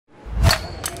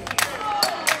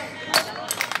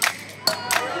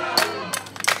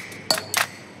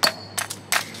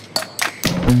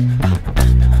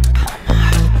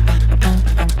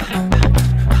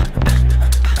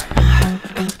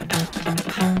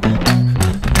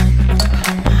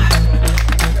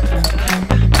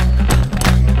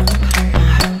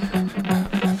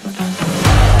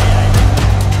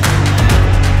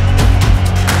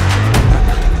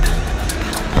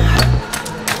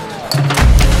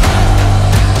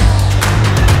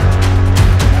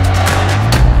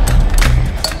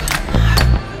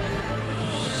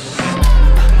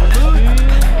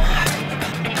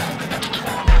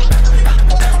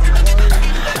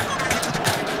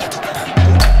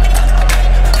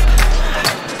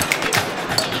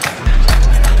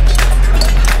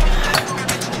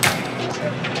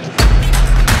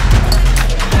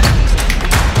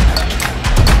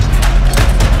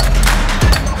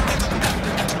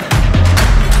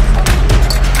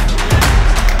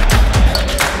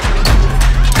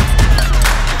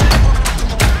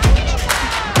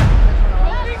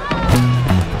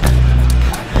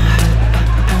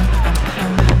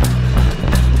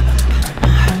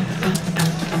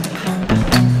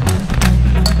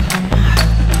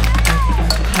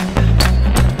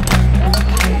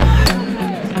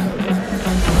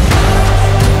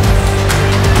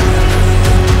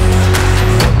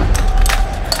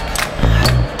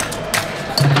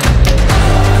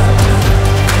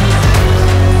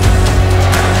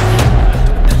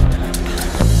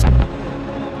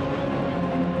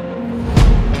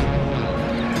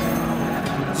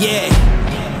Yeah,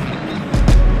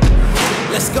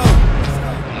 let's go.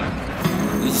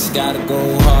 We just gotta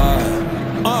go hard.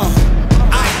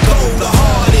 I go the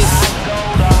hardest.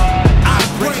 I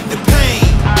bring the pain.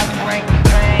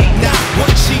 Not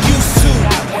what you used to.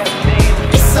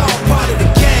 It's all part of the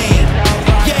game.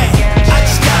 Yeah, I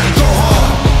just gotta go hard.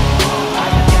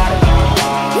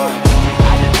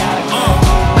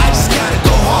 I just gotta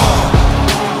go hard.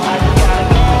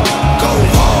 Go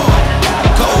hard.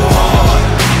 Go hard.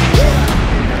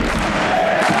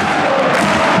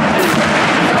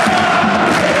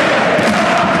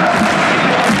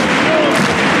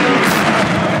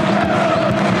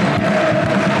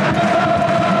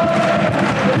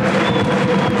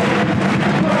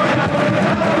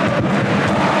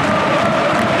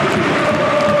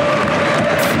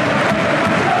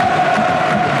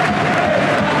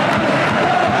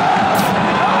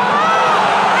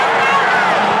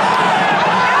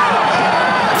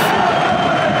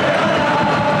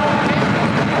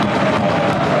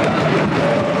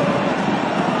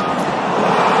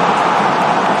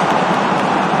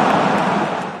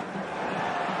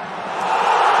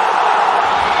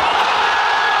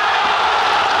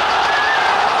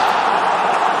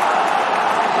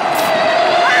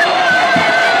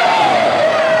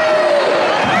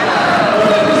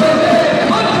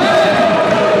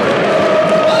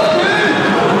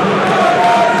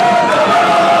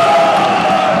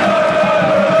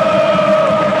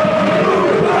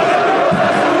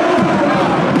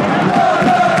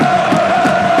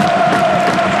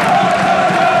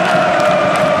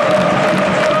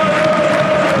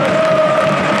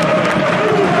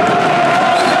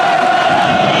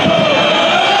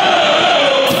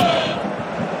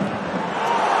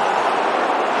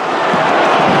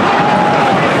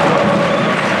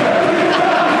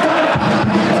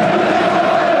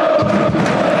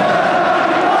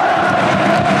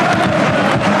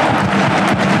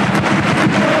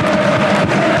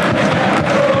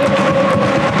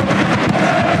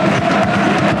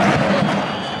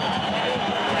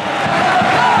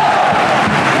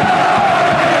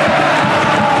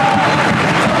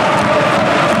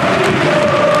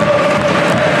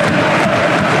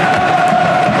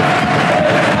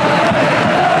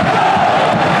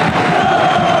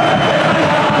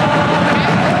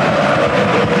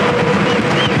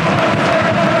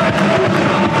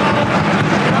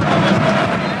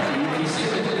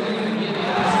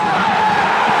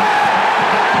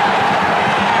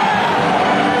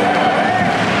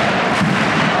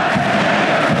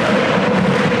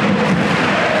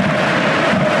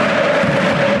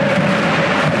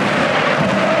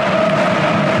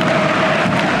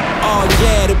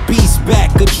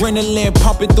 Adrenaline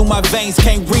pumping through my veins,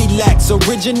 can't relax.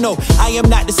 Original, I am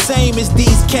not the same as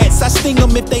these cats. I sting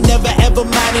them if they never ever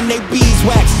minding they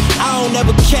beeswax. I don't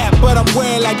ever cap, but I'm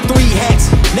wearing like 3 hats.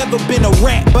 Never been a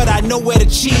rat, but I know where the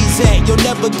cheese at. You'll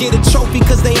never get a trophy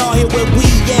cause they all here where we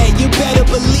at. You better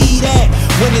believe that.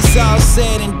 When it's all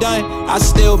said and done, I'll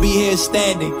still be here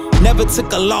standing. Never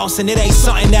took a loss and it ain't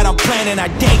something that I'm planning. I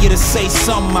dare you to say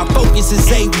something, my focus is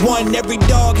A1. Every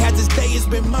dog has his day, it's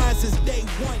been mine since day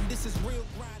one. This is real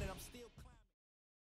grind.